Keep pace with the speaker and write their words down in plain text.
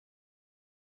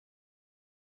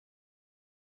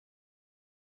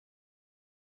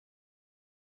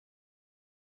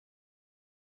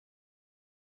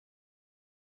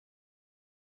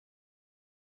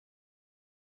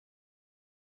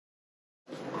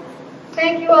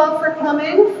Thank you all for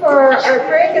coming for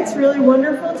ArtBreak. It's really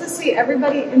wonderful to see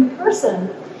everybody in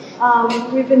person.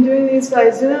 We've been doing these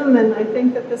by Zoom, and I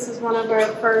think that this is one of our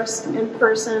first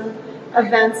in-person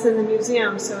events in the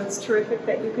museum, so it's terrific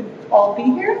that you could all be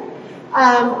here.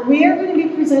 We are going to be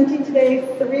presenting today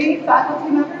 3 faculty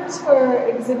members who are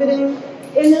exhibiting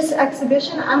in this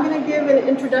exhibition. I'm going to give an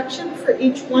introduction for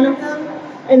each one of them,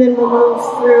 and then we'll move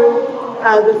through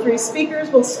the 3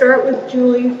 speakers. We'll start with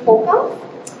Julee Holcombe.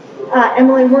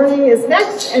 Emily Wernig is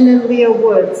next, and then Leah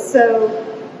Woods. So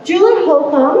Julee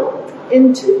Holcombe,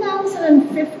 in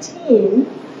 2015,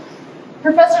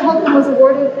 Professor Holcombe was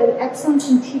awarded an Excellence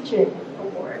in Teaching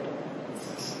Award.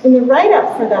 In the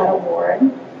write-up for that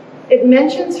award, it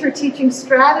mentions her teaching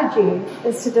strategy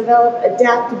is to develop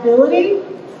adaptability,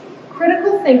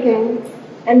 critical thinking,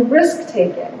 and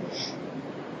risk-taking.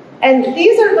 And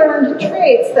these are learned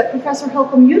traits that Professor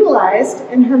Holcombe utilized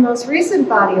in her most recent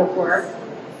body of work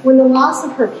when the loss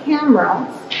of her camera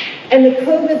and the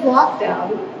COVID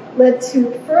lockdown led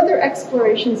to further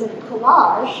explorations of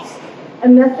collage, a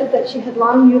method that she had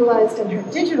long utilized in her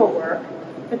digital work,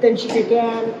 but then she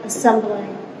began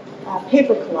assembling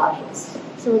paper collages.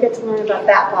 So we get to learn about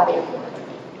that body of work.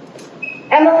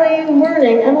 Emily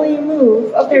Wernig, Emily, you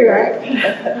move. Oh, there you are.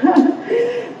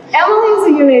 Emily is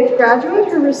a UNH graduate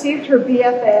who received her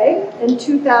BFA in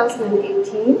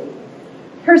 2018.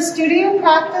 Her studio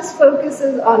practice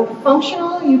focuses on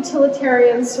functional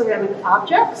utilitarian ceramic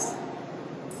objects.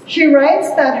 She writes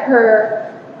that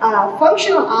her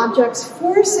functional objects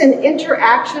force an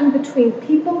interaction between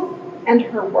people and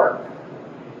her work.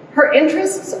 Her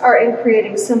interests are in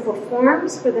creating simple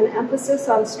forms with an emphasis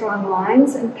on strong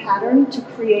lines and pattern to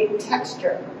create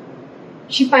texture.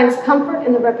 She finds comfort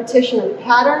in the repetition of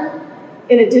pattern,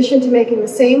 in addition to making the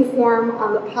same form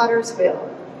on the potter's wheel.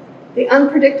 The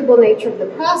unpredictable nature of the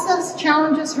process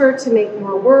challenges her to make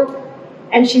more work,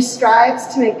 and she strives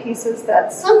to make pieces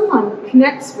that someone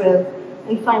connects with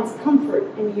and finds comfort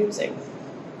in using.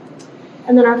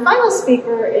 And then our final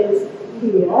speaker is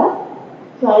Leah.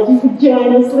 Glad you could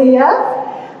join us, Leah.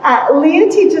 Leah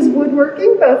teaches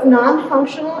woodworking, both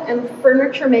non-functional and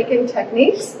furniture-making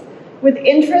techniques, with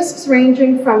interests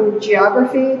ranging from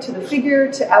geography to the figure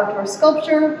to outdoor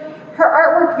sculpture. Her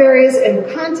artwork varies in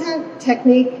content,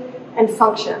 technique, and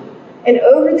function. And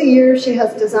over the years, she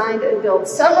has designed and built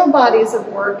several bodies of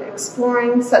work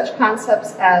exploring such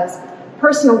concepts as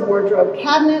personal wardrobe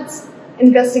cabinets,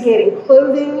 investigating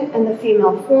clothing and the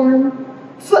female form,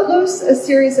 Footloose, a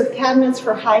series of cabinets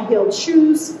for high-heeled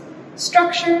shoes,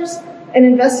 structures, an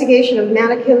investigation of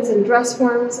mannequins and dress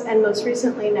forms, and most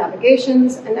recently,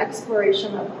 navigations and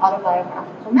exploration of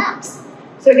autobiographical maps.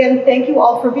 So again, thank you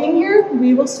all for being here.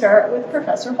 We will start with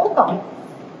Professor Holcombe.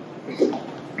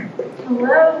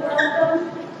 Hello, welcome.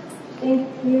 Thank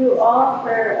you all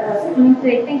for coming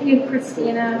today. Thank you,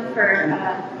 Christina, for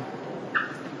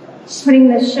putting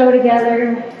this show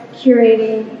together,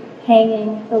 curating,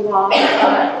 hanging the walls,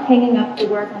 hanging up the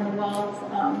work on the walls,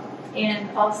 and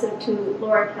also to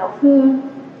Laura Calhoun,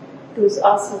 who's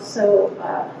also so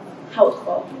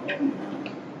helpful in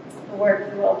the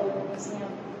work you all do in the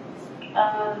museum.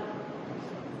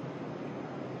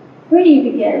 Where do you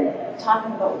begin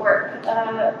talking about work?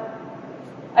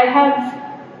 I have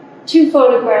 2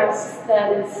 photographs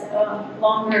that is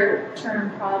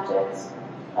longer-term projects.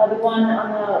 The one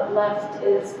on the left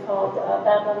is called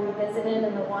Babel Revisited,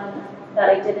 and the one that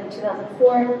I did in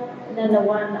 2004. And then the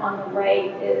one on the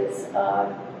right is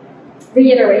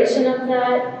reiteration of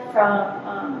that from,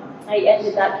 I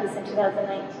ended that piece in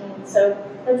 2019. So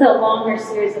that's a longer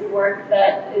series of work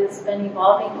that has been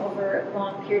evolving over a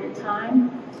long period of time.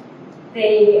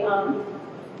 They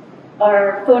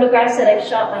are photographs that I've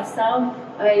shot myself.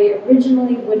 I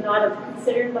originally would not have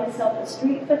considered myself a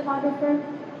street photographer,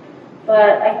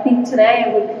 but I think today I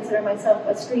would consider myself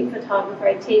a street photographer.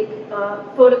 I take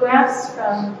photographs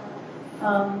from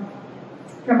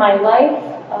my life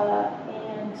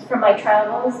and from my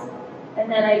travels,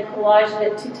 and then I collage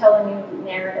it to tell a new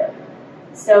narrative.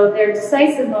 So they're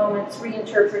decisive moments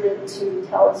reinterpreted to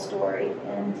tell a story.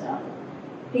 And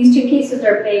these 2 pieces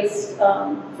are based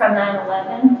from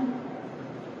 9/11.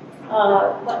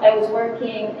 I was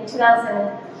working in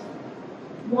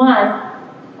 2001,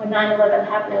 when 9/11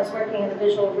 happened. I was working in a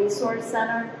visual resource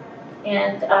center,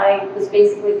 and I was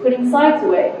basically putting slides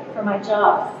away for my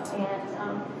job. And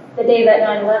the day that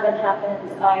 9/11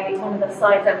 happened, one of the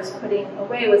slides I was putting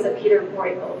away was a Peter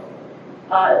Bruegel,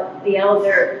 the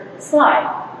Elder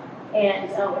slide, and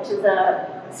which is a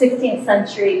 16th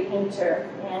century painter.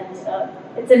 And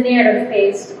it's a narrative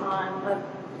based on,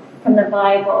 from the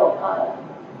Bible,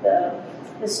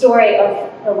 the story of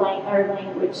our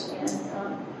language and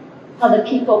how the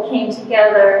people came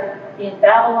together in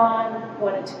Babylon,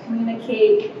 wanted to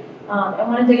communicate, and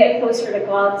wanted to get closer to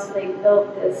God, so they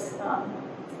built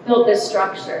this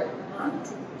structure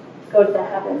to go to the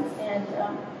heavens. And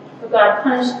but God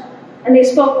punished, and they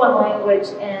spoke one language,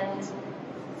 and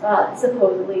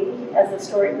supposedly, as the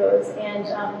story goes, and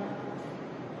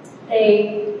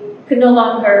they could no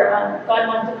longer, God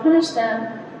wanted to punish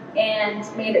them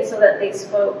and made it so that they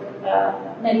spoke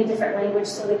many different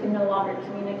languages so they could no longer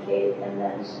communicate, and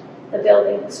then the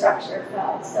building structure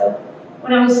fell. So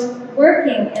when I was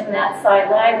working in that side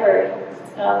library,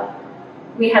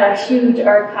 we had a huge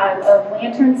archive of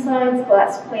lantern sides,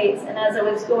 glass plates, and as I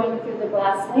was going through the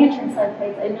glass lantern side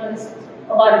plates, I noticed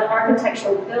a lot of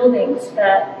architectural buildings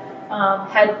that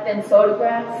had been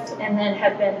photographed and then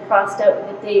had been crossed out with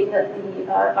the date that the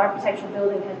architectural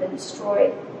building had been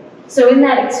destroyed. So in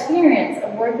that experience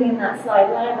of working in that side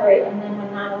library, and then when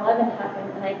 9/11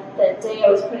 happened, and that day I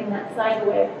was putting that side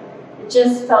away, it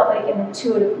just felt like an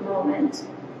intuitive moment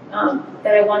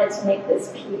that I wanted to make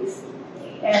this piece.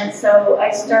 And so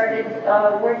I started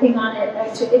working on it.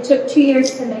 It took 2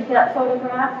 years to make that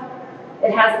photograph.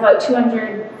 It has about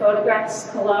 200 photographs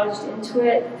collaged into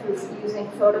it through using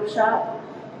Photoshop.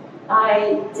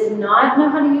 I did not know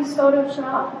how to use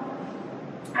Photoshop.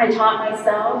 I taught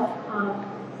myself.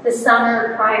 The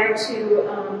summer prior to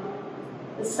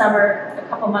the summer, a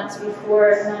couple months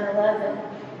before 9/11,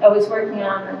 I was working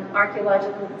on an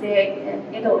archaeological dig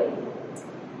in Italy.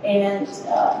 And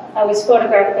I was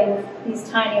photographing these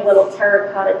tiny little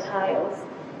terracotta tiles.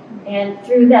 And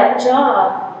through that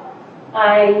job,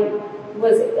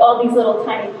 all these little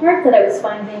tiny parts that I was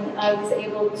finding, I was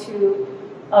able to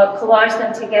collage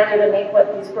them together to make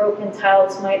what these broken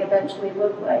tiles might eventually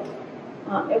look like.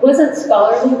 It wasn't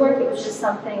scholarly work, it was just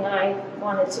something I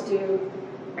wanted to do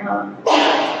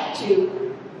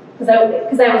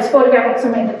because I was photographing so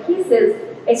many of the pieces,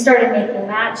 I started making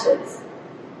matches,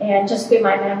 and just through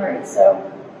my memory. So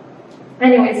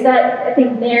anyways, that, I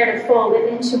think, narrative folded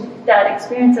into that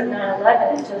experience of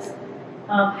 9/11 and just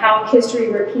how history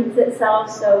repeats itself.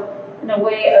 So in a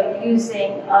way of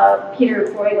using Peter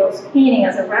Bruegel's painting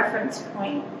as a reference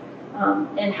point,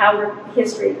 and how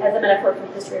history, as a metaphor for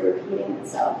history repeating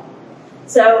itself.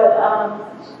 So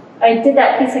I did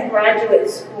that piece in graduate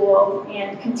school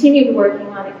and continued working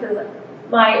on it because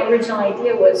my original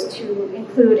idea was to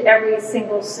include every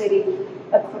single city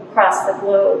across the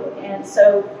globe. And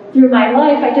so through my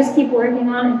life, I just keep working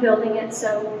on and building it.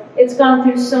 So it's gone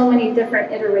through so many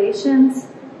different iterations.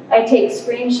 I take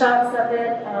screenshots of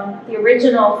it. The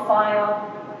original file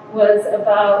was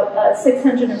about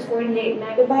 648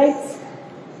 megabytes.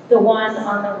 The one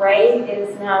on the right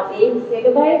is now 8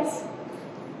 gigabytes.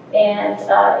 And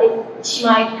it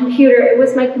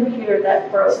was my computer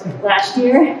that broke last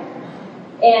year.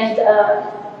 And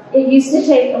it used to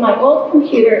take, on my old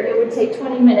computer, it would take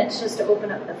 20 minutes just to open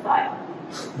up the file.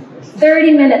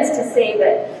 30 minutes to save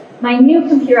it. My new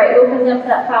computer, I opened up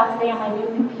that file today on my new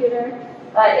computer,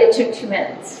 it took 2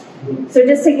 minutes. So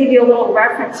just to give you a little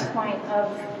reference point of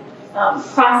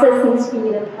processing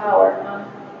speed and power.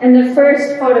 And the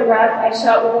first photograph I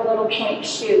shot with a little point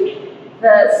shoot.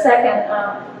 The second,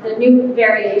 the new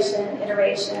iteration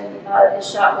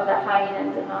is shot with a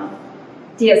high-end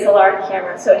DSLR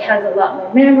camera. So it has a lot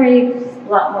more memory, a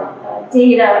lot more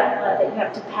data that you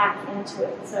have to pack into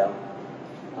it. So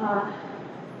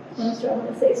what else do I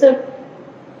want to say? So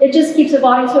it just keeps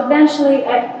evolving. So eventually,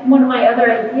 one of my other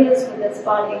ideas for this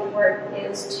body of work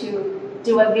is to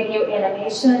do a video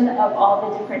animation of all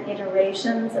the different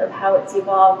iterations of how it's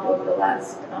evolved over the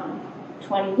last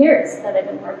 20 years that I've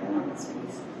been working on this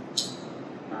piece.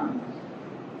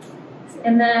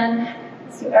 And then,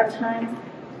 let's see our time.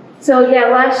 So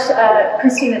yeah,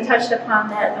 Christina touched upon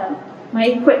that. My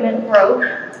equipment broke,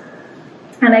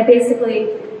 and I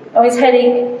was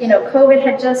heading, COVID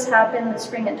had just happened in the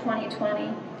spring of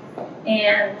 2020,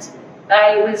 and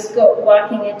I was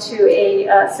walking into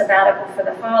a sabbatical for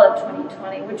the fall of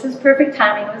 2020, which was perfect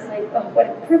timing. It was like, oh, what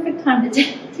a perfect time to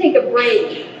take a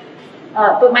break.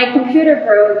 But my computer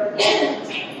broke, and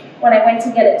when I went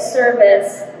to get it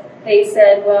serviced, they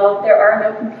said, well, there are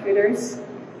no computers,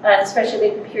 especially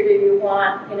the computer you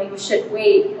want. You should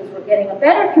wait because we're getting a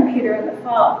better computer in the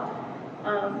fall.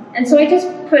 And so I just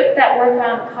put that work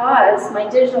on pause, my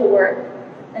digital work,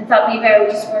 and thought maybe I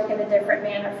would just work in a different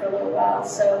manner for a little while.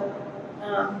 So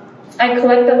I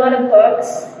collect a lot of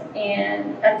books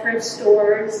and at thrift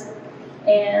stores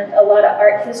and a lot of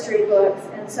art history books.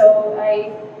 And so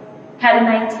I had an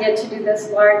idea to do this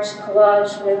large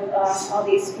collage with all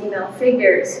these female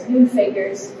figures, nude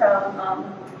figures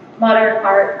from modern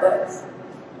art books.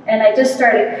 And I just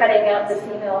started cutting out the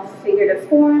female figurative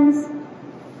forms.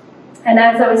 And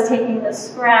as I was taking the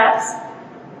scraps,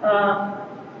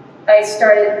 I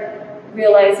started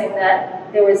realizing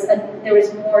that there was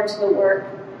more to the work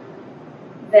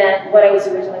than what I was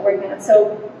originally working on.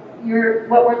 So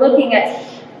what we're looking at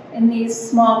in these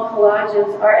small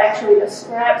collages are actually the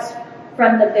scraps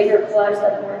from the bigger collage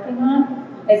that I'm working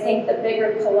on. I think the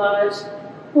bigger collage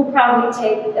will probably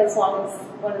take as long as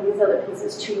one of these other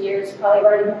pieces, 2 years. Probably I've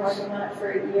already been working on it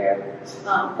for a year.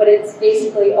 But it's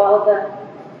basically all the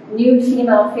nude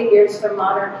female figures from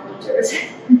modern painters.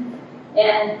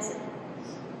 And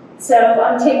so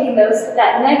I'm taking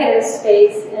that negative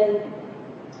space and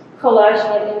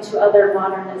collaging it into other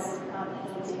modernist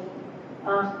painting,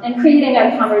 and creating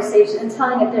a conversation and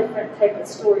telling a different type of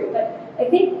story. But I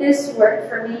think this worked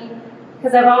for me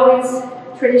because I've always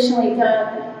traditionally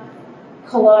done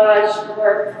collage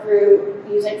work through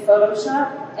using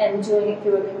Photoshop and doing it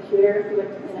through a computer, through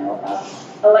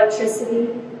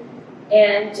electricity,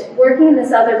 and working in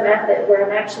this other method where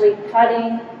I'm actually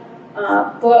cutting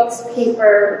books,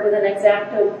 paper with an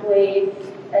X-Acto blade,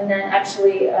 and then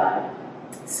actually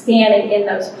scanning in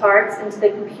those parts into the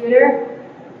computer.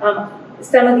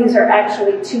 Some of these are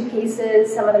actually 2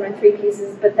 pieces, some of them are 3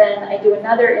 pieces, but then I do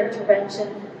another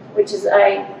intervention, which is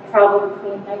I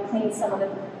clean some of the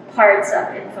parts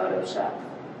up in Photoshop.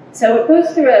 So it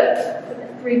goes through a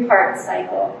 3-part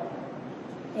cycle.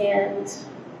 And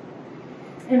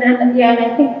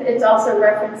I think it's also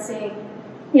referencing,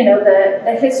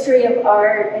 the history of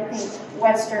art, I think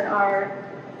Western art,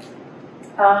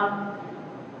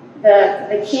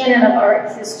 the canon of art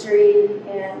history,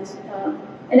 and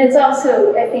it's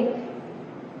also, I think,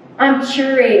 I'm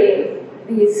curating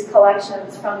these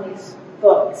collections from these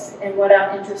books and what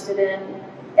I'm interested in.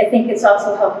 I think it's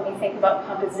also helping me think about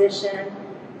composition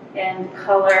and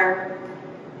color.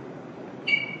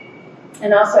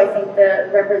 And also, I think the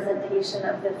representation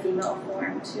of the female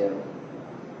form, too.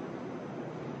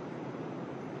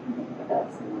 I think what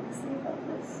else I want to say about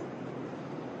this.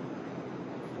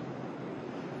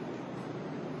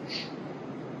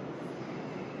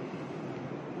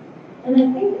 And I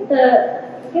think I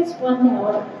guess one thing I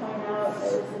want to point out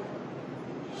is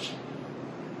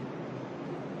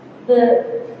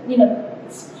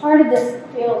part of this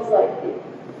feels like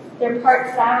they're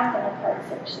part fact and they're part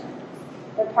fiction.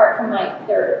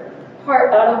 They're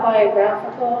part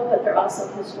autobiographical, but they're also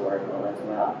historical as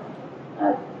well.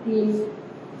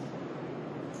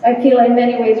 I feel in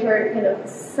many ways we're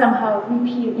somehow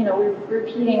we're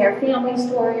repeating our family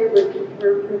story,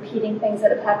 we're repeating things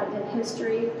that have happened in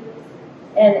history,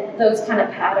 and those kind of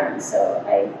patterns. So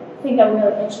I think I'm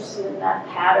really interested in that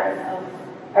pattern of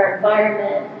our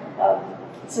environment, of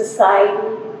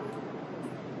society,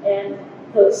 and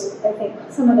I think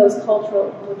some of those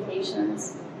cultural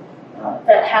implications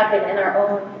that happen in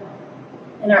our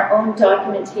own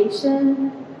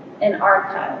documentation and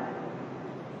archive.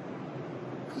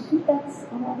 I think that's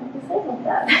all I have to say about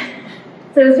that.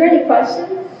 So is there any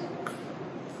questions?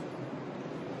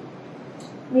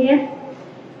 Leah?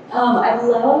 I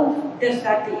love the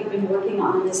fact that you've been working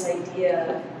on this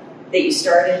idea that you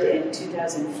started in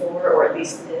 2004, or at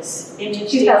least this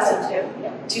image. 2002.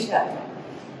 Yeah. 2000.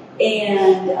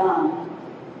 And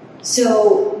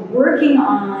so working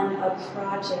on a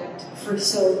project for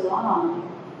so long,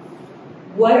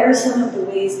 what are some of the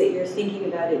ways that you're thinking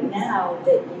about it now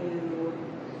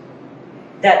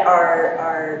that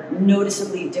are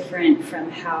noticeably different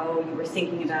from how you were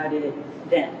thinking about it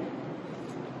then?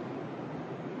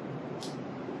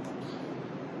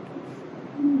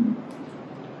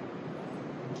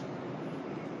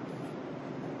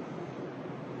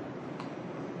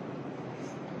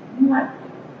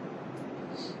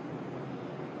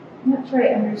 I'm not sure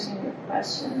I understand your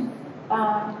question.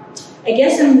 I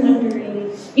guess I'm wondering,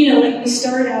 like we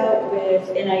start out with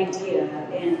an idea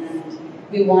and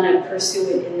we want to pursue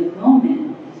it in the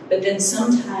moment, but then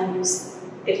sometimes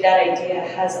if that idea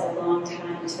has a long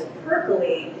time to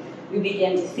percolate, we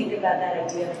begin to think about that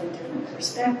idea from different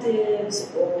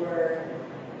perspectives or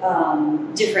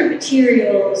different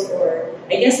materials, or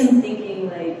I guess I'm thinking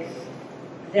like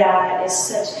that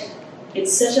is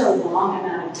it's such a long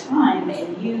amount of time,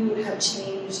 and you have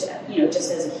changed, just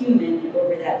as a human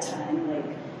over that time. Like,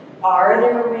 are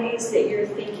there ways that you're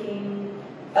thinking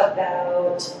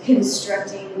about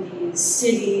constructing these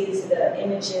cities, the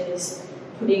images,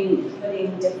 putting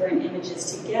different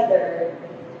images together,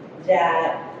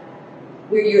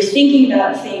 where you're thinking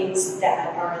about things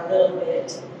that are a little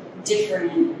bit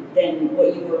different than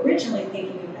what you were originally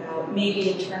thinking about,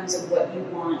 maybe in terms of what you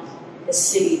want the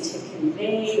city to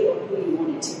convey, or who you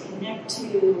want it to connect to,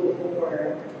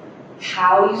 or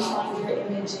how you find your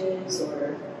images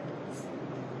or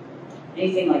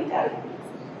anything like that?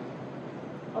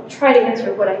 I'll try to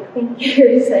answer what I think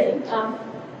you're saying.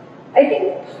 I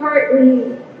think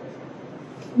partly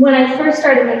when I first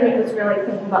started making it was really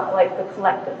thinking about like the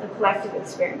collective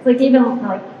experience. Like even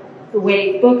like the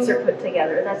way books are put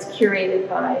together, that's curated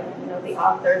by, you know, the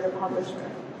author, the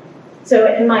publisher.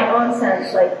 So in my own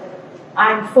sense, like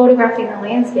I'm photographing the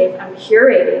landscape, I'm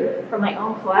curating from my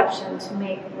own collection to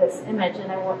make this image,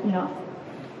 and I want, you know,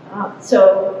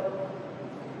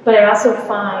 but I also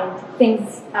find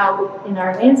things out in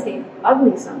our landscape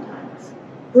ugly sometimes,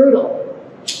 brutal.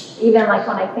 Even like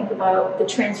when I think about the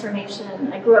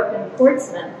transformation, I grew up in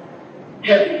Portsmouth.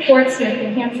 The Portsmouth,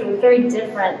 New Hampshire was very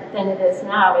different than it is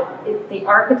now. The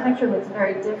architecture looks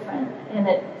very different, and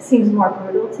it seems more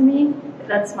brutal to me.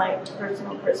 That's my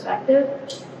personal perspective.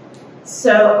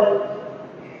 So,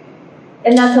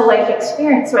 and that's a life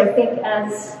experience. So I think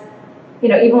as, you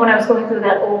know, even when I was going through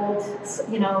that old,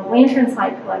 you know, lantern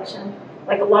slide collection,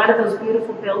 like a lot of those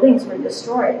beautiful buildings were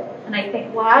destroyed. And I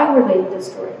think, why were they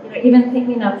destroyed? You know, even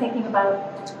thinking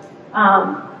about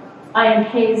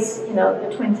IMK's, you know,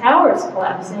 the Twin Towers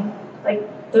collapsing,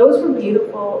 like those were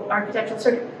beautiful architectural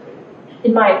structures,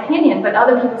 in my opinion, but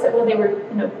other people said, well, they were,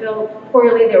 you know, built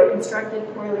poorly, they were constructed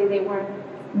poorly, they weren't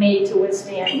made to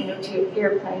withstand, you know, to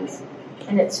airplanes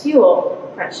and its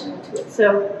fuel crashing into it.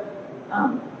 So,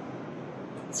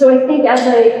 so I think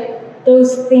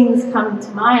those things come to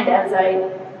mind as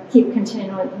I keep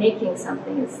continuing making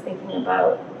something, is thinking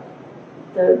about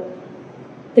the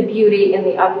beauty and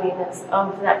the ugliness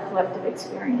of that collective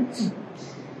experience.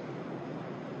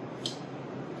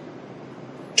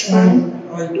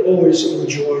 I always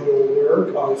enjoy your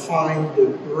work. I find the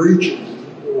bridging,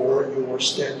 or you're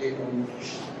standing on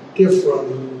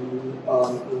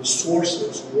different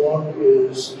sources. One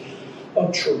is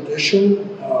a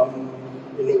tradition,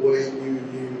 in a way you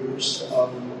use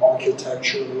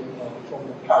architecture from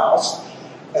the past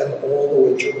and all the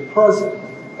way to the present.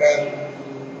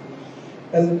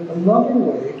 And another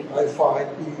way, I find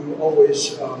you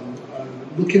always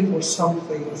looking for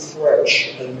something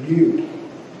fresh and new.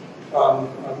 I'm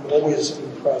always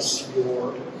impressed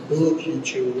your ability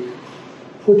to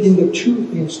putting the two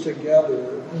things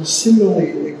together and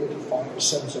seemingly able to find a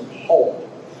sense of hope.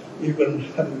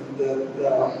 Even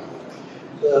the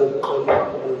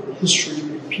history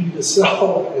repeat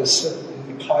itself is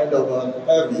kind of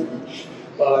heavy,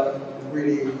 but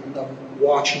really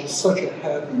watching such a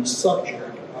heavy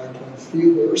subject, I can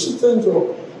feel there's a sense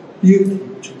of beauty.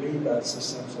 To me, that's a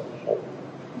sense of hope.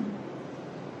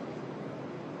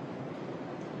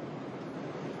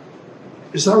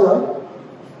 Is that right?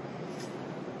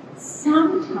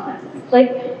 Sometimes. Like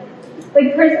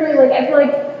personally, like I feel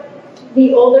like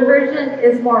the older version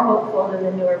is more hopeful than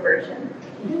the newer version.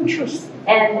 Interesting.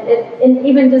 And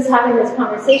even just having this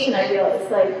conversation, I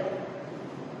realized like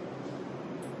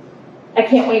I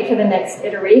can't wait for the next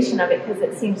iteration of it because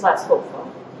it seems less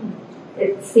hopeful.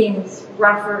 It seems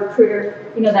rougher, cruder.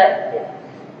 You know,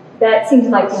 that seems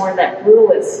like more of that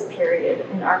brutalist period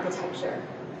in architecture.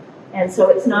 And so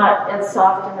it's not as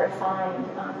soft and refined.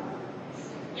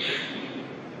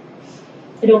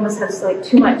 It almost has like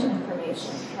too much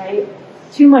information, right?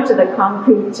 Too much of the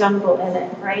concrete jungle in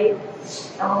it, right?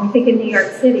 When we think of New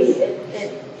York City,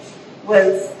 it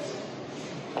was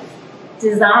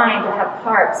designed to have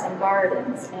parks and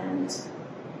gardens, and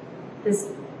this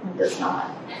one does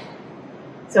not.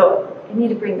 So I need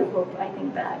to bring the hope, I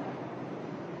think, back.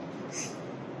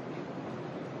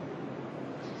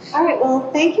 All right,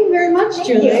 well, thank you very much,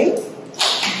 Julee.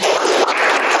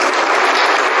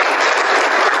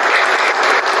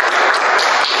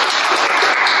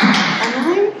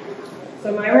 Emily?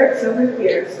 So my work's over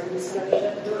here, so I'm just going to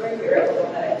shift over here a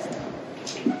little bit.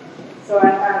 So I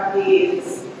have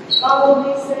these bottle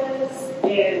pieces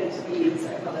and these,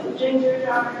 I call them ginger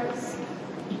jars.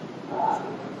 I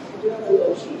do have a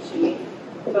little cheat sheet,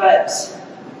 but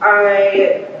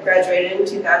I graduated in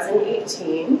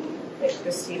 2018. Like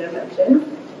Christina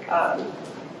mentioned.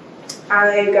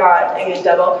 I got a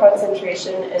double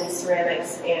concentration in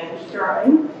ceramics and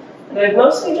drawing, and I've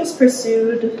mostly just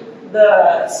pursued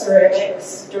the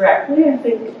ceramics directly. I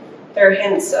think there are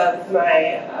hints of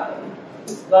my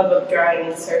love of drawing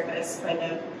and surface kind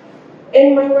of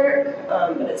in my work,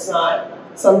 but it's not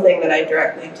something that I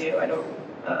directly do. I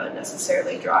don't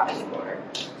necessarily draw anymore.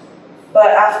 But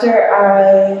after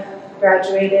I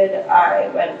graduated, I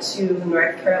went to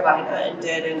North Carolina and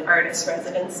did an artist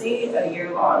residency, a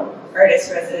year-long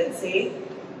artist residency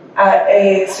at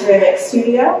a ceramic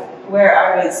studio where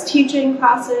I was teaching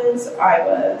classes, I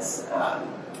was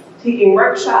taking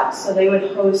workshops, so they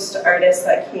would host artists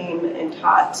that came and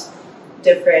taught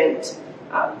different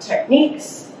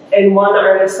techniques. And one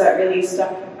artist that really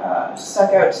stuck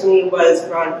out to me was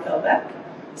Ron Philbeck.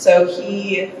 So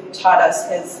he taught us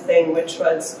his thing, which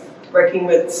was working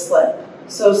with slip.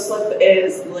 So slip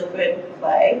is liquid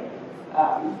clay.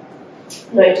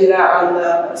 And I do that on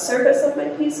the surface of my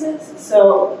pieces.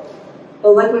 So the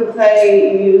liquid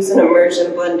clay, you use an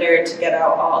immersion blender to get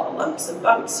out all the lumps and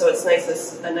bumps. So it's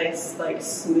a nice like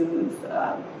smooth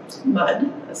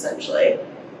mud, essentially.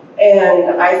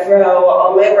 And I throw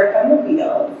all my work on the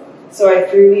wheel. So I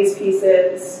threw these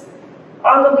pieces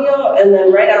on the wheel, and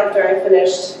then right after I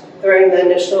finished throwing the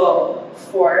initial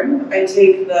form, I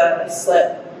take the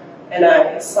slip and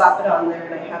I slap it on there,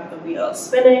 and I have the wheel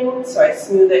spinning, so I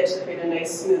smooth it to create a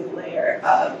nice smooth layer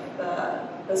of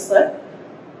the slip.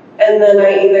 And then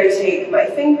I either take my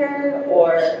finger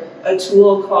or a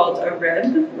tool called a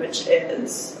rib, which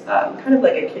is kind of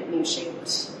like a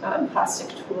kidney-shaped plastic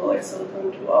tool or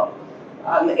silicone tool,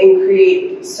 and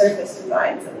create surface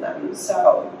designs in them.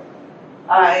 So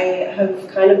I have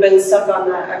kind of been stuck on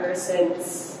that ever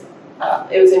since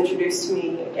it was introduced to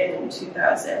me in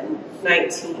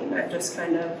 2019. I've just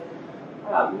kind of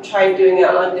tried doing it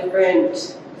on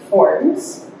different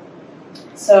forms.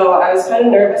 So I was kind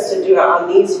of nervous to do it on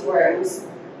these forms.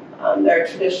 They're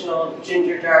traditional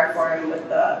ginger jar form with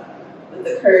the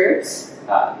curves.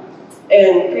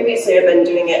 And previously I've been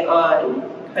doing it on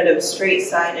kind of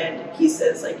straight-sided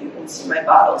pieces, like you can see my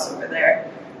bottles over there.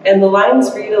 And the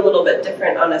lines read a little bit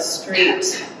different on a straight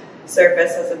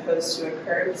surface as opposed to a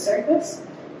curved surface.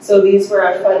 So these were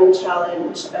a fun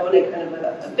challenge. I wanted kind of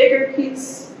a bigger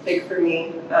piece, big for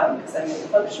me, because I'm in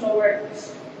functional work.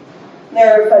 They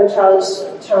were a fun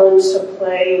challenge to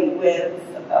play with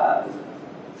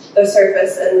the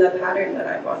surface and the pattern that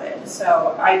I wanted.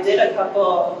 So I did a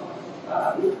couple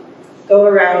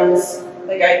go-arounds.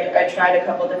 Like I tried a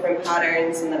couple different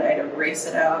patterns, and then I'd erase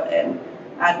it out and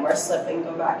add more slip and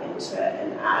go back into it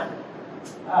and add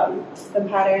the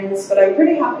patterns. But I'm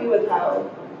pretty happy with how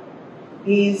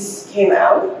these came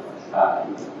out.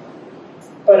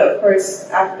 But of course,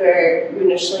 after you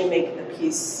initially make the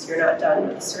piece, you're not done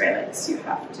with the ceramics. You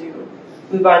have to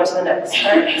move on to the next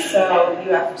part. So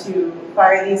you have to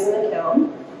fire these in the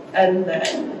kiln and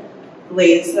then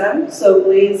glaze them. So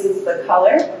glaze is the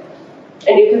color.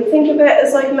 And you can think of it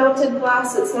as like melted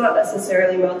glass. It's not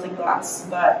necessarily melted glass,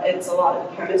 but it's a lot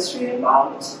of chemistry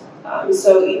involved.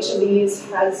 So each of these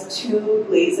has 2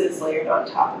 glazes layered on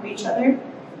top of each other,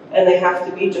 and they have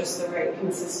to be just the right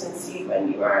consistency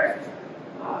when you are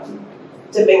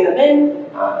dipping them in.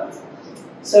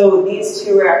 So these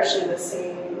 2 are actually the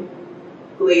same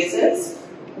glazes.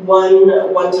 One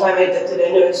time I dipped it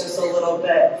in, it was just a little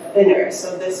bit thinner.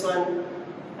 So this one,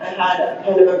 I had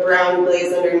kind of a brown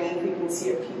glaze underneath, you can see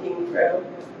it peeking through.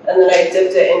 And then I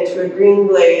dipped it into a green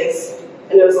glaze,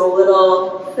 and it was a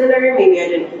little thinner. Maybe I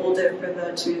didn't hold it for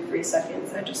the 2 to 3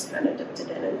 seconds. I just kind of dipped it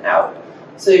in and out.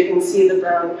 So you can see the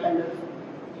brown kind of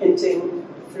hinting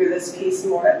through this piece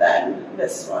more than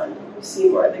this one. You see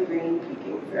more of the green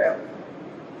peeking through.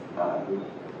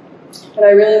 And I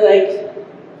really like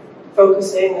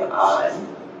focusing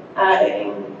on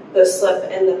adding the slip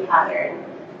and the pattern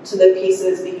to the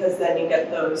pieces, because then you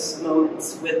get those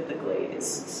moments with the glaze.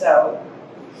 So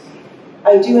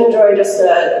I do enjoy just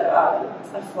a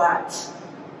flat,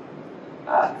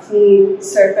 clean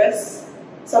surface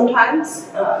sometimes.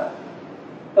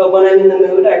 But when I'm in the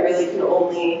mood, I really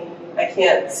I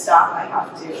can't stop. I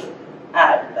have to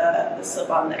add the slip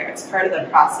on there. It's part of the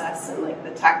process, and like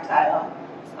the tactile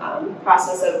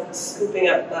process of scooping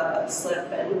up the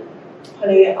slip and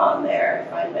putting it on there.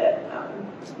 I find it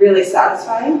really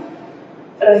satisfying.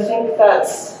 And I think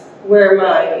that's where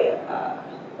my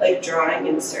like drawing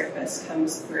in surface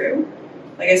comes through.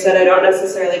 Like I said, I don't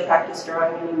necessarily practice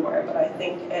drawing anymore, but I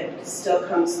think it still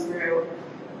comes through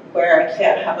where I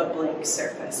can't have a blank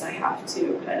surface. I have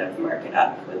to kind of mark it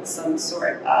up with some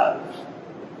sort of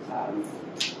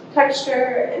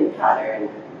texture and pattern.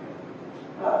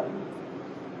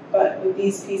 But with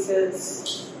these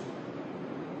pieces,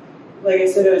 like I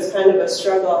said, it was kind of a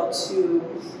struggle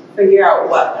to figure out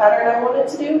what pattern I wanted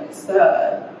to do, because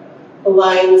the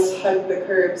lines hug the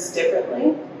curves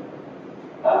differently.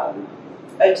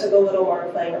 I took a little more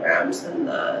playing around than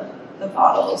the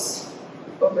bottles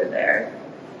over there.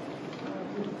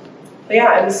 But yeah,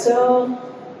 I'm still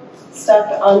stuck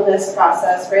on this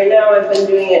process. Right now I've been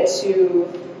doing it to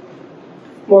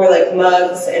more like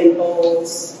mugs and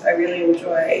bowls. I really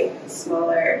enjoy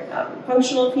smaller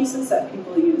functional pieces that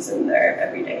people use in their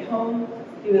everyday home.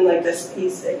 Even like this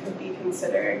piece, it could be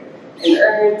considered an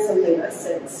urn, something that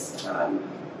sits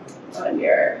on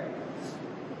your,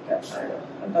 I don't know,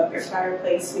 above your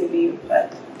fireplace. Maybe you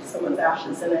put someone's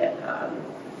ashes in it,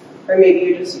 or maybe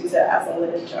you just use it as a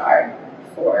lidded jar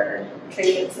for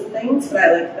trinkets and things. But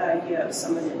I like the idea of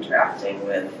someone interacting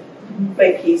with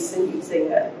my piece and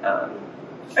using it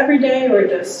every day, or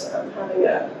just having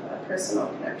a personal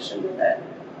connection with it.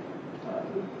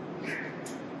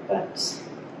 But let's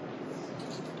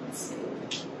see.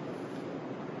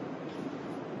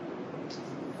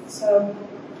 So,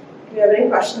 do you have any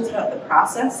questions about the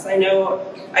process? I know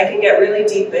I can get really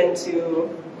deep into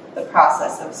the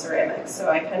process of ceramics, so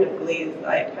I kind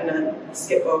of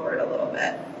skip over it a little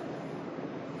bit.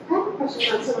 I have a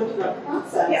question, not so much about the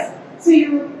process. Yeah. So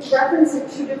you referenced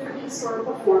like 2 different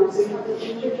historical forms. So you have the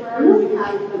ginger jar and you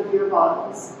have the beer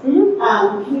bottles.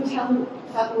 Mm-hmm. Can you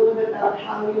talk a little bit about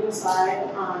how you decide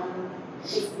on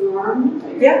the form?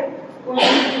 Yeah.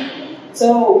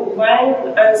 So when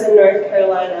I was in North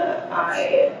Carolina,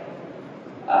 I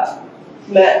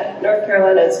North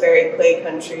Carolina is very clay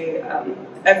country.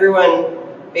 Everyone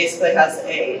basically has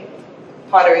a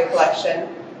pottery collection,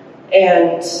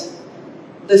 and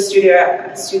the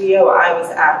studio I was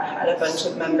at had a bunch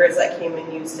of members that came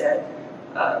and used it.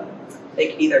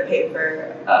 They could either pay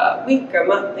for a week, a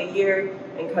month, a year,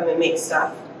 and come and make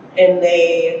stuff. And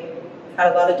they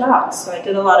had a lot of dogs, so I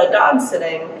did a lot of dog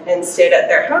sitting and stayed at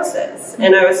their houses.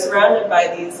 And I was surrounded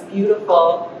by these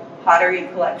beautiful pottery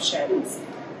collections.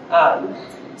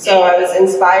 So I was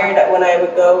inspired that when I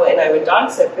would go and I would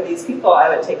dog sit for these people, I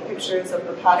would take pictures of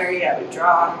the pottery, I would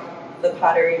draw the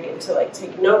pottery to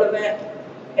take note of it.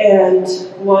 And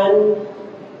one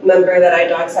member that I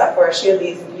dog sat for, she had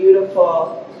these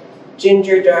beautiful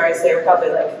ginger jars. They were probably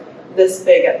like this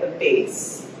big at the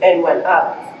base and went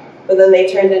up, but then they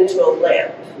turned into a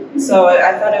lamp. So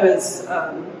I thought it was,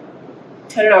 I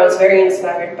don't know, I was very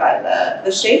inspired by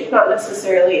the shape, not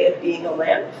necessarily it being a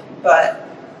lamp, but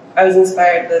I was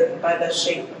inspired by the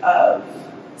shape of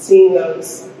seeing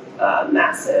those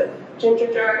massive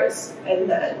ginger jars. And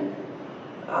then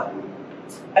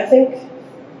I think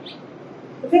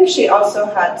she also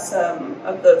had some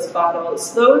of those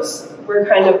bottles. Those were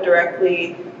kind of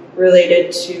directly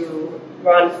related to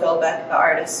Ron Philbeck, the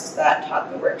artist that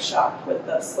taught the workshop with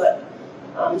the slip.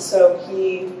 So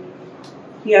he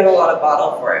had a lot of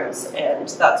bottle forms, and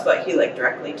that's what he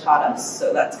directly taught us.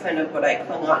 So that's kind of what I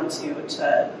clung on to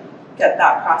get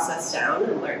that process down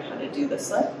and learn how to do the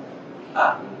slip.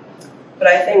 But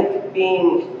I think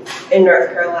being in North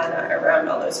Carolina around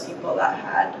all those people that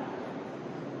had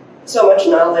so much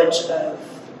knowledge of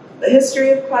the history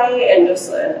of clay and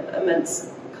just an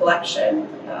immense collection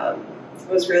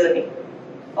was really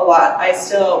a lot. I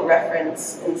still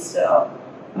reference and still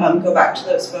go back to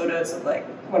those photos of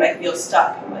when I feel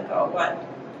stuck. I'm like, oh,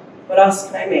 what else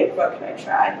can I make? What can I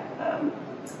try?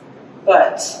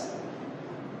 But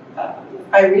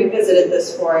I revisited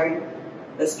this form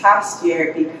this past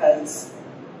year because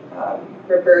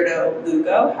Roberto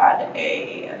Lugo had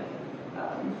a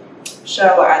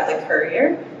show at the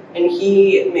Courier, and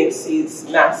he makes these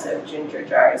massive ginger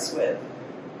jars with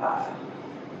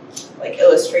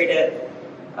illustrated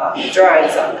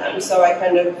drawings on them. So I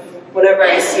kind of, whenever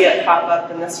I see it pop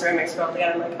up in the ceramics world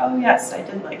again, I'm like, oh yes, I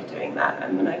did like doing that.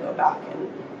 I'm gonna go back and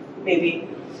maybe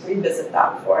revisit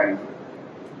that form.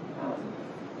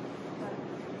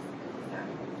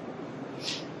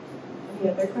 Any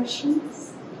other questions?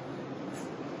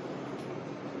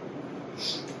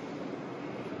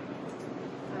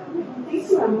 Thank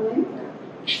you, Emily.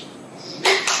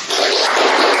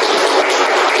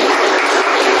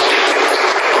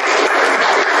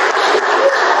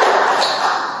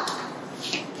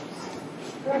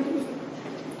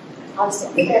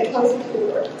 Okay, close the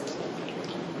door.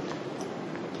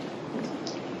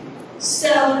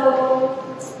 So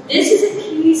this is a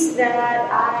piece that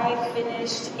I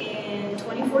finished in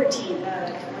 2014,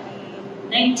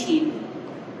 2019.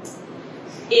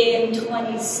 In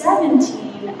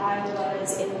 2017, I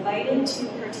was invited to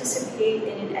participate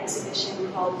in an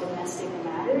exhibition called Domestic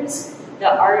Matters, the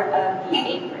Art of the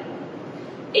Apron.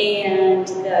 And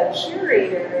the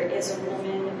curator is a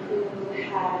woman who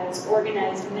has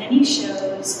organized many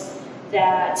shows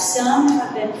that some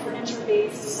have been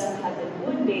furniture-based, some have been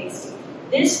wood-based.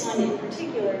 This one in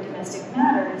particular, Domestic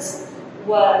Matters,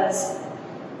 was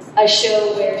a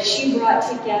show where she brought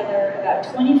together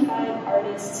about 25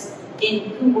 artists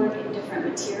who work in different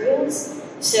materials.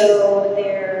 So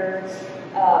there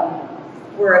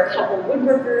were a couple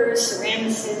woodworkers,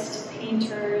 ceramicists,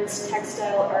 painters,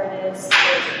 textile artists,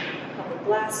 a couple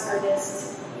glass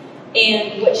artists.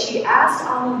 And what she asked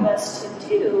all of us to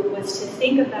do was to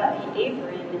think about the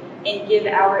apron and give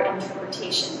our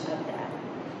interpretation of that.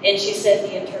 And she said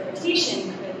the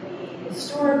interpretation could be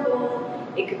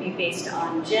historical, it could be based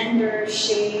on gender,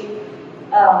 shape,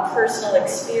 personal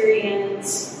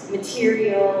experience,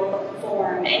 material,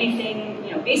 form, anything,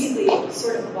 basically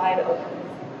sort of wide open.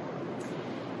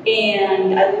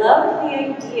 And I love the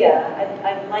idea.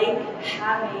 I like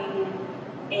having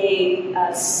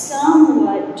a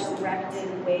somewhat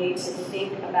directed way to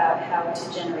think about how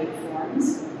to generate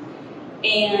forms.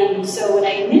 And so when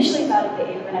I initially thought of the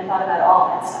apron, I thought about all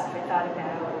that stuff. I thought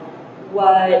about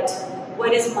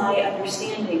what is my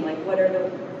understanding, like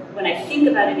when I think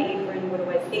about an apron, what do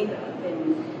I think of?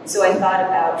 And so I thought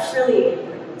about frilly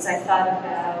aprons. I thought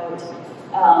about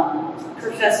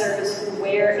professors who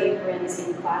wear aprons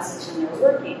in classes when they're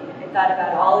working. I thought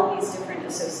about all of these different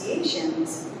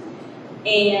associations.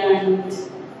 And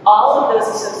all of those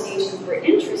associations were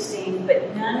interesting,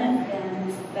 but none of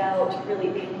them felt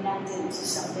really connected to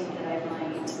something that I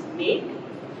might make.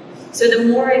 So the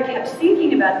more I kept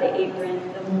thinking about the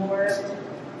apron, the more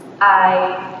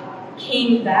I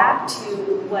came back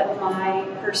to what my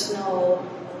personal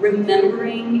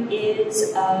remembering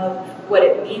is of what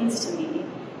it means to me.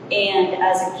 And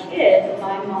as a kid,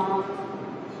 my mom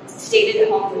stayed at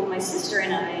home with my sister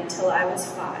and I until I was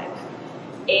 5.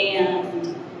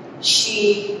 And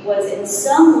she was in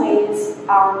some ways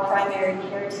our primary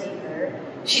caretaker.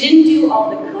 She didn't do all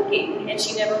the cooking, and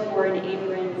she never wore an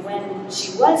apron when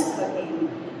she was cooking.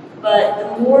 But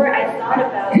the more I thought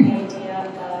about the idea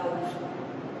of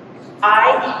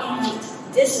I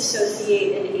can't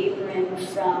disassociate an apron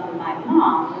from my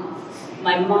mom.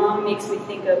 My mom makes me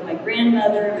think of my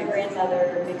grandmother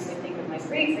makes me think of my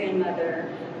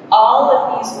great-grandmother. All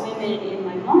of these women in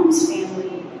my mom's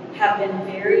family have been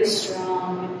very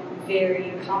strong,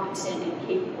 very competent and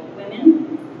capable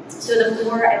women. So the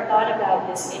more I thought about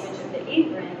this image of the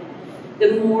apron,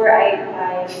 the more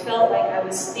I felt like I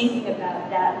was thinking about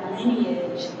that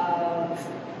lineage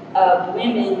of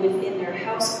women within their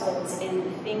households and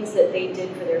the things that they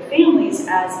did for their families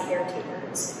as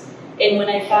caretakers. And when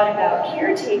I thought about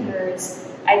caretakers,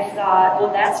 I thought,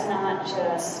 well, that's not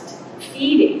just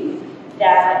feeding.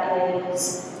 That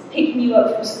is picking you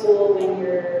up from school when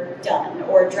you're done,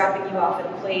 or dropping you off at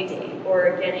a play date,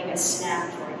 or getting a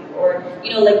snack for you, or,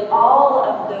 like all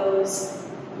of those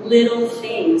little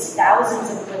things, thousands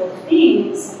of little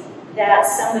things that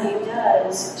somebody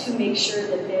does to make sure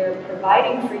that they're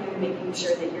providing for you, making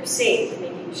sure that you're safe,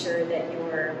 making sure that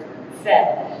you're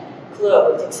fed,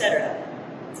 clothed, etc.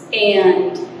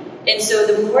 And so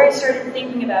the more I started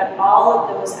thinking about all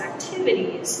of those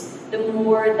activities, the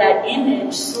more that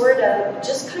image sort of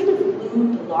just kind of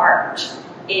loomed large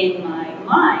in my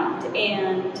mind.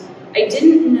 And I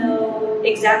didn't know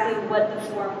exactly what the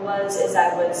form was as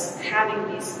I was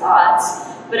having these thoughts,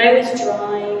 but I was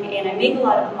drawing, and I make a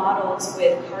lot of models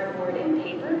with cardboard and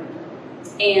paper.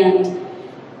 And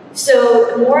so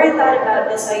the more I thought about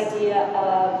this idea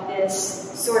of this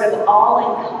sort of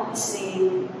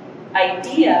all-encompassing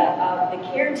idea of the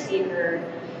caretaker,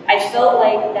 I felt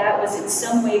like that was in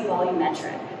some way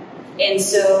volumetric. And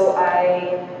so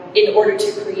in order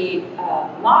to create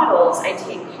models, I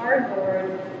take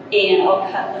cardboard and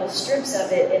I'll cut little strips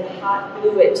of it and hot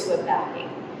glue it to a backing.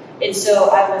 And so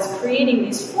I was creating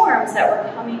these forms that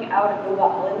were coming out of the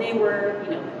wall, and they were,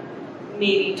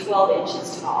 maybe 12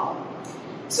 inches tall.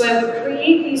 So I would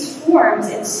create these forms,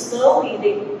 and slowly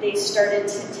they started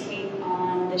to take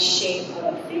on the shape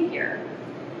of a figure.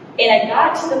 And I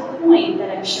got to the point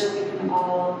that I'm sure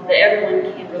that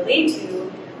everyone can relate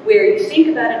to, where you think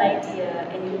about an idea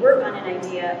and you work on an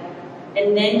idea,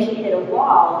 and then you hit a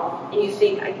wall and you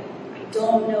think, I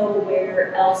don't know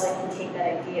where else I can take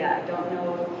that idea. I don't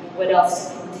know what else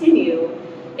to continue.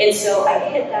 And so I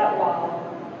hit that wall,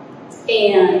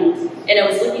 and I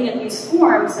was looking at these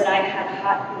forms that I had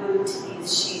hot glued to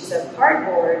these sheets of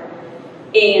cardboard.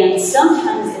 And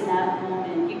sometimes in that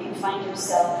moment, you can find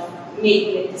yourself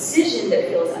making a decision that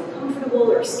feels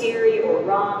uncomfortable or scary or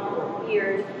wrong or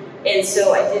weird. And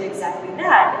so I did exactly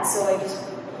that. And so I just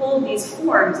pulled these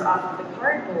forms off of the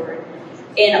cardboard,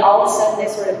 and all of a sudden I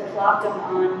sort of plopped them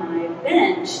on my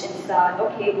bench and thought,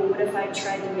 okay, well, what if I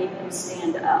tried to make them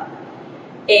stand up?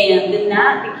 And then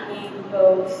that became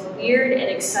both weird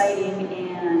and exciting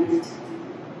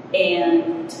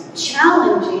and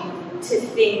challenging to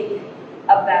think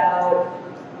about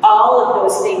all of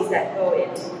those things that go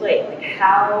into play. Like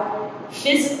how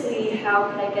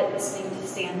can I get this thing to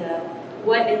stand up?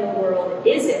 What in the world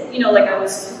is it? Like I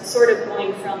was sort of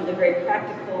going from the very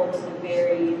practical to the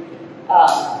very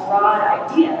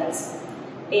broad ideas.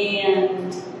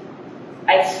 And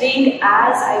I think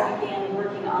as I began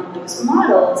working on those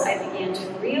models, I began to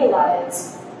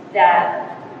realize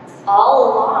that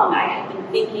all along I had been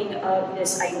thinking of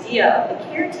this idea of the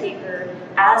caretaker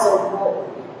as a role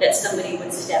that somebody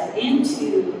would step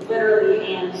into,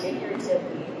 literally and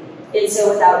figuratively. And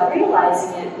so without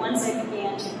realizing it, once I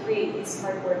began to create these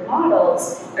cardboard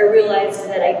models, I realized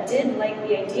that I did like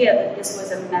the idea that this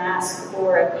was a mask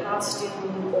or a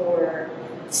costume or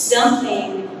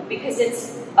something, because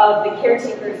it's of the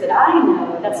caretakers that I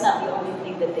know, that's not the only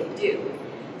thing that they do.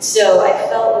 So I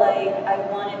felt like I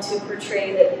wanted to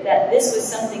portray that this was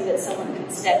something that someone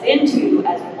could step into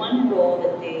as one role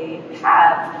that they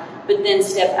have, but then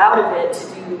step out of it to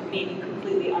do maybe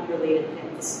completely unrelated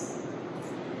things.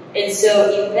 And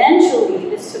so eventually,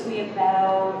 this took me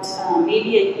about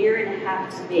maybe a year and a half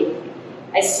to make.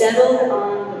 I settled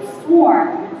on the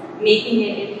form, making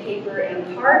it in paper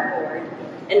and cardboard,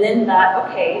 and then thought,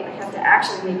 okay, I have to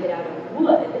actually make it out of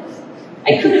wood.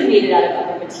 I could have made it out of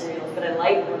other materials, but I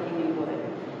like working in wood.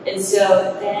 And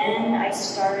so then I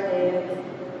started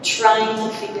trying to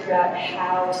figure out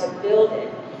how to build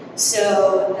it.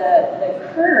 So the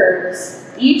curves,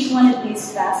 each one of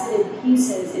these faceted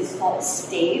pieces is called a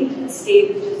stave. A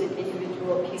stave is just an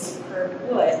individual piece of curved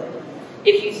wood.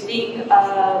 If you think of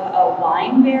a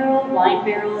wine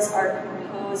barrels are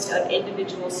composed of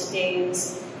individual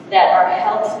staves that are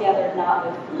held together not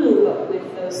with glue, but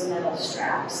with those metal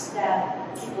straps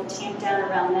that people tamp down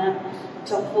around them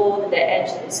to hold the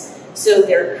edges. So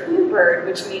they're coopered,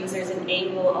 which means there's an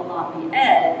angle along the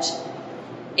edge.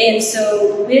 And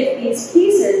so with these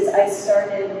pieces, I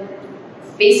started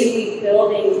basically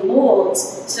building molds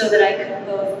so that I could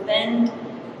both bend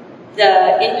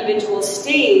the individual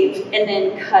stave and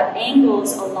then cut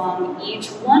angles along each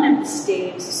one of the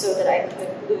staves so that I could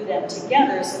glue them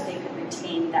together so they could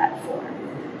retain that form.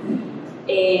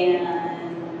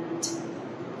 And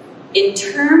in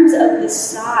terms of the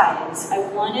size, I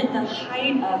wanted the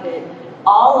height of it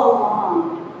all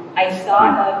along. I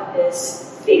thought of this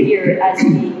figure as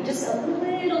being just a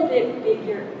little bit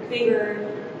bigger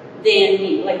than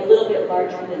me, like a little bit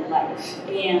larger than life.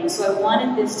 And so I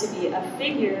wanted this to be a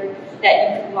figure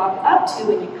that you could walk up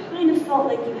to and you kind of felt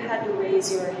like you had to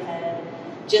raise your head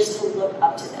just to look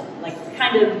up to them, like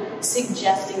kind of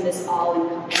suggesting this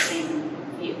all-encompassing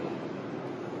view.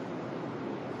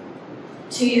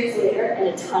 2 years later, and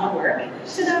a ton of work,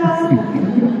 ta-da!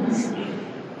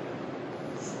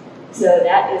 So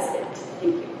that is it.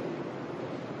 Thank you.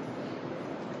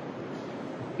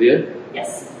 Leah?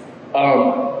 Yes.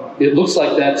 It looks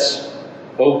like that's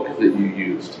oak that you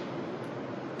used.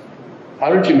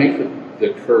 How did you make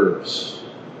the curves?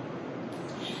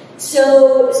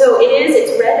 So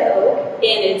it's red oak,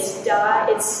 and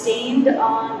it's stained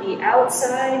on the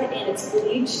outside and it's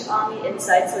bleached on the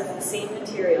inside, so it's the same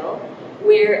material.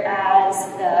 Whereas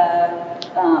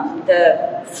the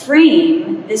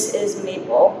frame, this is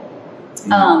maple.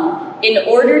 In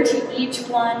order to make each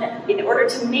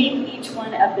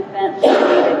one of the bent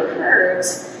related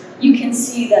curves, you can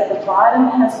see that the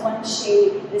bottom has one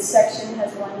shape, this section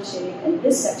has one shape, and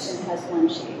this section has one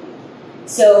shape.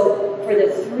 So for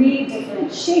the 3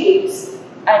 different shapes,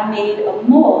 I made a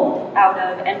mold out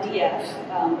of MDF,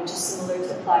 which is similar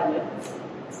to plywood.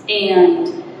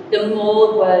 And the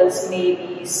mold was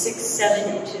maybe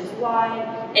 6-7 inches wide,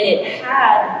 and it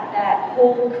had that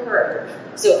whole curve.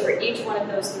 So for each one of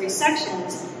those 3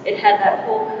 sections, it had that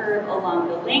whole curve along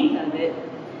the length of it.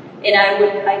 And I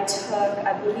took,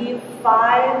 I believe,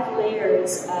 5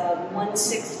 layers of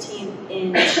 1/16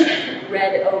 inch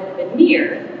red oak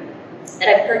veneer that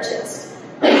I purchased.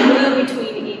 I glue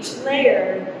between each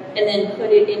layer and then put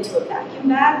it into a vacuum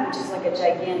bag, which is like a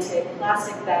gigantic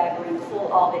plastic bag where you pull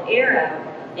all the air out,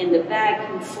 and the bag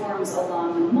conforms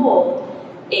along the mold,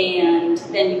 and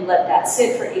then you let that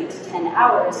sit for 8 to 10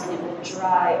 hours and it will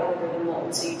dry over the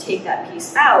mold. So you take that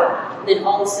piece out, and then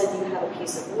all of a sudden you have a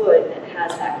piece of wood that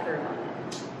has that curve on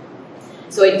it.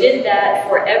 So I did that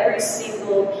for every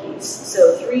single piece,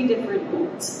 so 3 different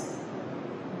molds.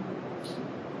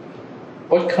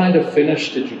 What kind of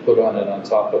finish did you put on it on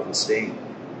top of the stain?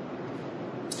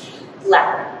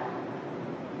 Lacquer.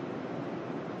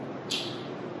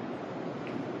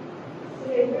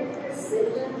 Your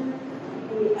precision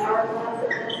in the hourglass of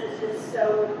this is just so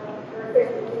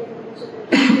perfect in each of the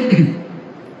pieces.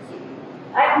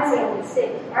 I don't see any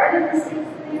mistakes. Are there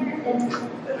mistakes in there?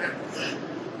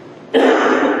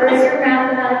 Or is your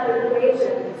mathematical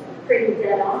equation pretty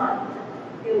dead on to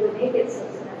be able to make it so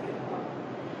symmetrical?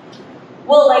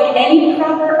 Well, like any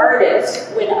proper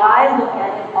artist, when I look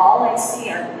at it, all I see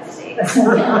are the mistakes.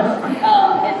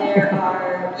 And there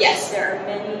are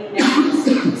many, many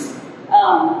mistakes.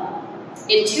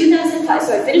 In 2005,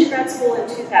 so I finished grad school in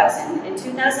 2000. In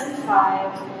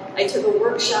 2005, I took a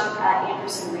workshop at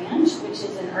Anderson Ranch, which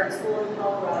is an art school in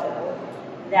Colorado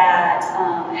that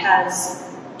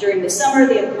has, during the summer,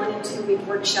 they have 1 and 2 week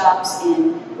workshops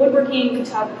in woodworking,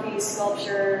 photography,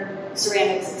 sculpture,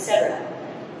 ceramics, etc.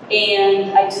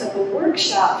 And I took a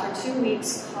workshop for 2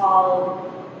 weeks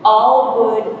called All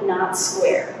Wood, Not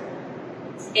Square.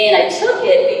 And I took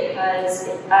it because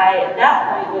I, at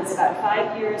that point, was about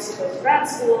 5 years post grad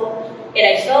school,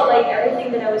 and I felt like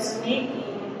everything that I was making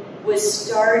was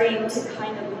starting to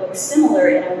kind of look similar,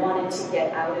 and I wanted to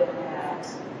get out of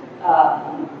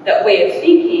that way of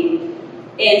thinking.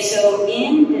 And so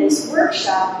in this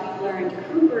workshop, we learned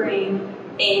coopering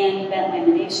and bent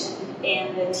lamination.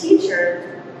 And the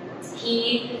teacher,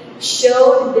 he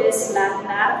showed this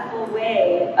mathematical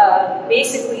way of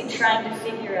basically trying to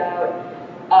figure out,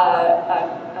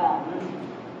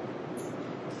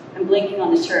 I'm blanking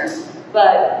on the term,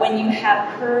 but when you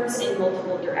have curves in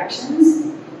multiple directions,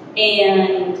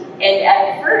 and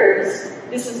at first,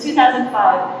 this was 2005,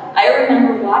 I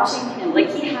remember watching him, like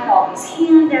he had all these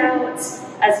handouts,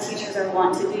 as teachers are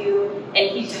wont to do,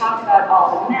 and he talked about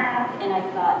all the math, and I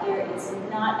thought, there is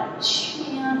not a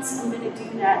chance I'm going to do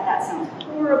that. That sounds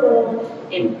horrible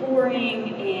and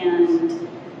boring, and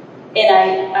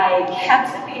I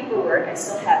kept the paperwork, I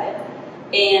still have it,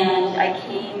 and I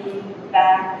came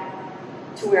back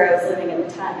to where I was living at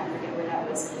the time, I forget where that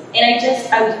was, and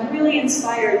I was really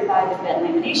inspired by the bent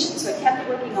lamination, so I kept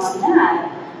working on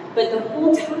that, but the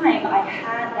whole time I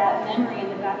had that memory in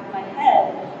the back of my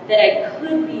head that I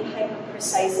could be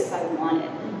hyper-precise if I wanted.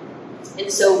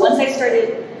 And so once I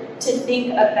started to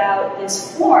think about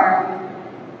this form,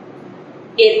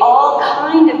 it all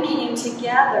kind of came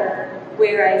together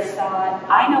where I thought,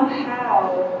 I know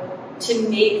how to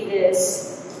make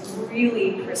this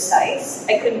really precise.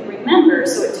 I couldn't remember,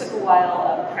 so it took a while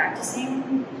of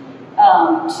practicing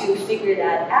to figure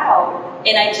that out.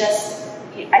 And I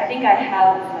think I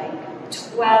have like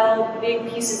 12 big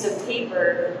pieces of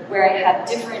paper where I have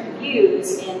different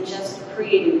views and just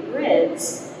created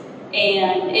grids.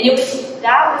 And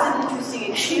that was an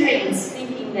interesting experience,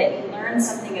 thinking that you learn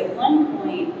something at one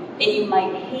point and you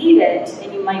might hate it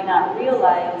and you might not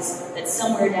realize that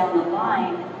somewhere down the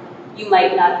line you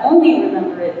might not only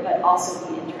remember it but also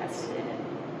be interested in it.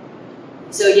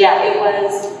 So yeah,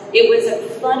 it was a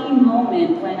funny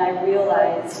moment when I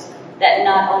realized that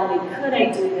not only could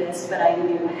I do this, but I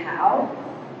knew how.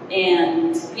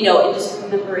 And, and just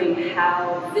remembering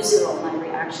how visceral my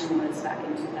reaction was back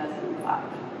in 2005.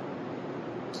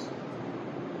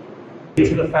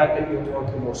 To the fact that you're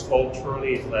working more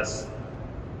sculpturally, less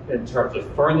in terms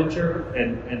of furniture,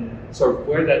 and sort of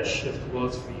where that shift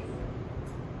was for you?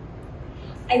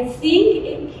 I think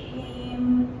it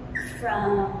came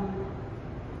from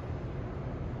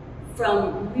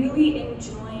really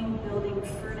enjoying building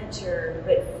furniture,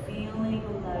 but feeling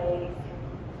like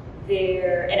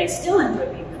and I still enjoy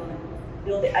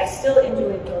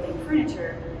building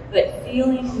furniture, but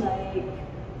feeling like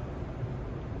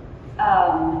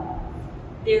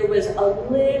there was a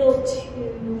little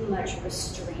too much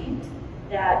restraint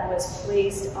that was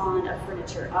placed on a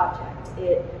furniture object.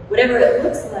 Whatever it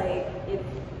looks like,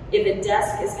 if a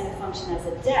desk is going to function as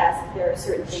a desk, there are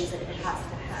certain things that it has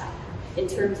to have in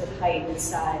terms of height and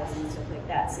size and stuff like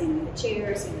that. Same with the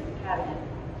chair, same with the cabinet.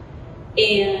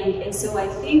 And so I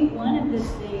think one of the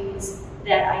things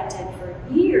that I did for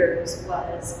years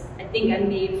was, I think I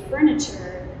made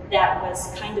furniture that was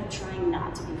kind of trying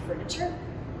not to be furniture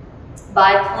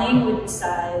by playing with the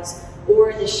size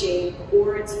or the shape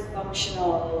or its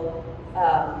functional,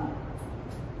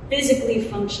 physically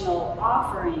functional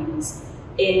offerings.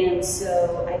 And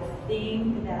so I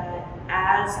think that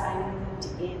as I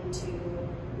moved into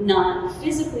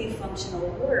non-physically functional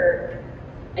work,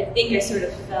 I think I sort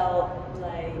of felt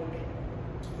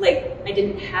like I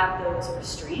didn't have those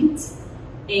restraints.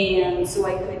 And so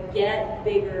I could get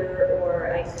bigger,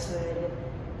 or I could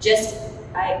just,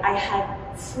 I had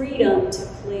freedom to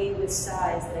play with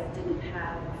size that I didn't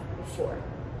have before.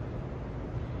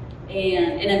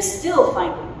 And I'm still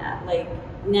finding that. Like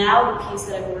now the piece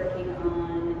that I'm working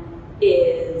on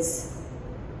is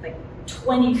like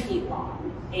 20 feet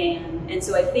long. And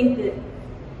so I think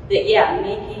that yeah,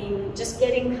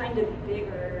 getting kind of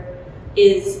bigger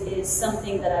is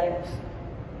something that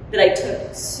I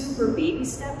took super baby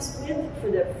steps with for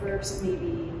the first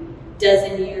maybe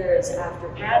dozen years after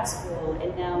grad school,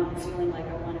 and now I'm feeling like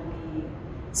I want to be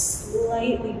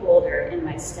slightly bolder in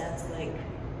my steps, like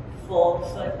full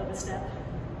foot of a step.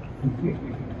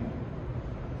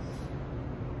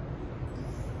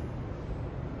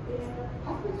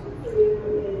 My question for you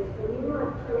is, when you were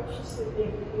approached to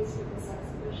make a piece for this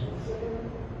exhibition,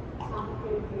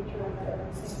 complicated nature of it and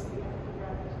things that we have to figure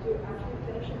out to do, actually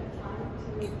finish in time to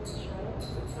make the show. It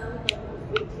sounded like it was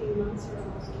 18 months or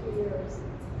almost 2 years.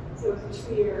 So it was a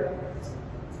 2-year.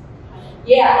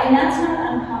 Yeah, and that's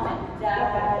not uncommon.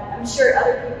 That I'm sure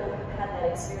other people have had that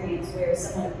experience where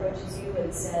someone approaches you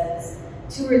and says,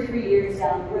 2 or 3 years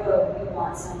down the road, we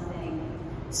want something.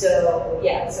 So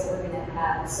yeah, so we're going to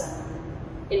have some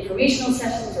informational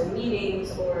sessions or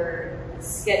meetings or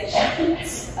sketch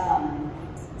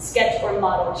or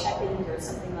model check-ins or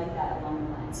something like that along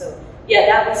the line. So yeah,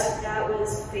 that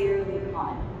was fairly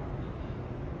common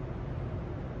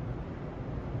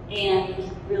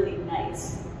and really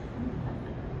nice.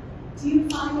 Do you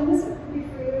find, and this could be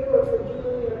for you or for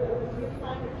Julie, or do you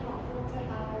find it helpful to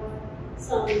have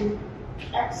some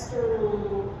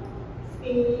external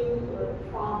theme or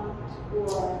prompt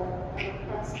or a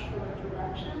request for a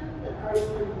direction that already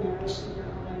kind of narrows to your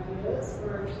own ideas,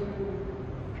 or do you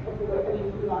avoid, I mean,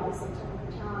 you obviously took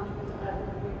the challenge, but I don't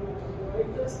think you want to avoid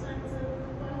those kinds of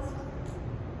requests?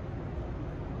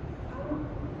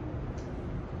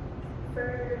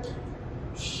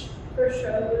 For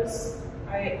shows,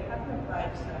 I haven't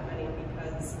applied to that many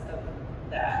because of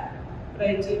that, but I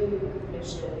do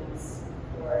commissions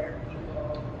for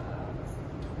people,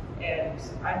 and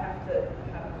I have to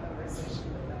have a conversation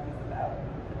with them about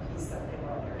the piece that they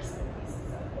want or some pieces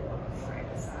that they want before I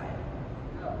decide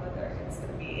whether it's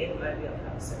going to be in my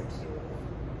wheelhouse or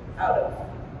out of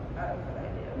what I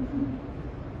do.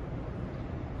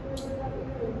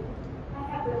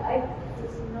 I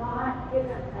was not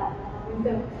given that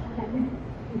window of time.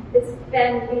 It's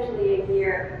been usually a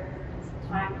year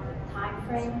time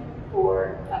frame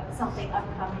for something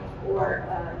upcoming or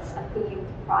a themed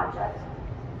project.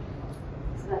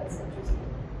 So that's interesting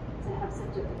to have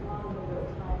such a long window of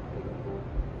time for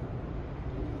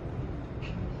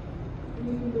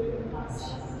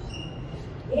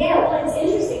Yeah, well, it's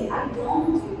interesting. I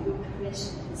don't do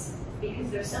commissions because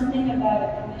there's something about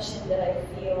a commission that I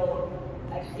feel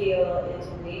is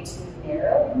way too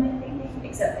narrow in my thinking,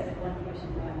 except for the one commission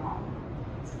going on.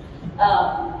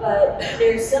 But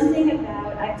there's something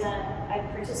about, I've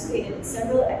participated in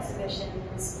several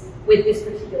exhibitions with this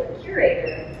particular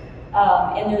curator,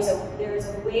 and there's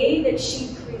a way that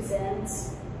she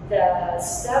presents the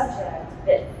subject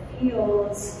that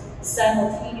feels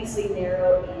simultaneously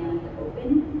narrow and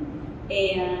open,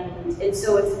 and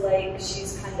so it's like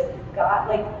she's kind of got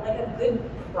like a good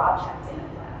project in a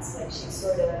class. Like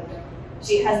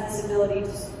she has this ability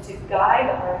to guide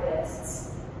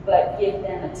artists, but give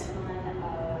them a ton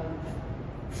of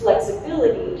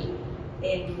flexibility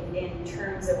in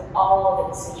terms of all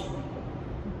the decision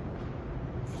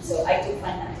making. So I do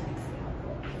find that to be pretty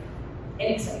helpful and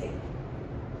exciting.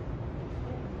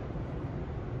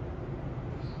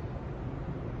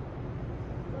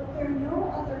 Well, if there are no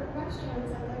other questions,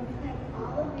 I'd like to thank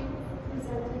all of you for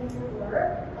presenting your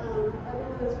work.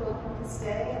 Everyone is welcome to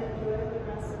stay and enjoy the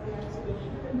rest of the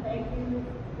exhibition. And thank you,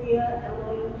 Leah,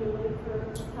 Emily, and Julie, for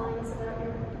telling us about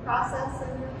your process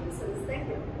and your pieces. Thank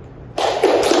you.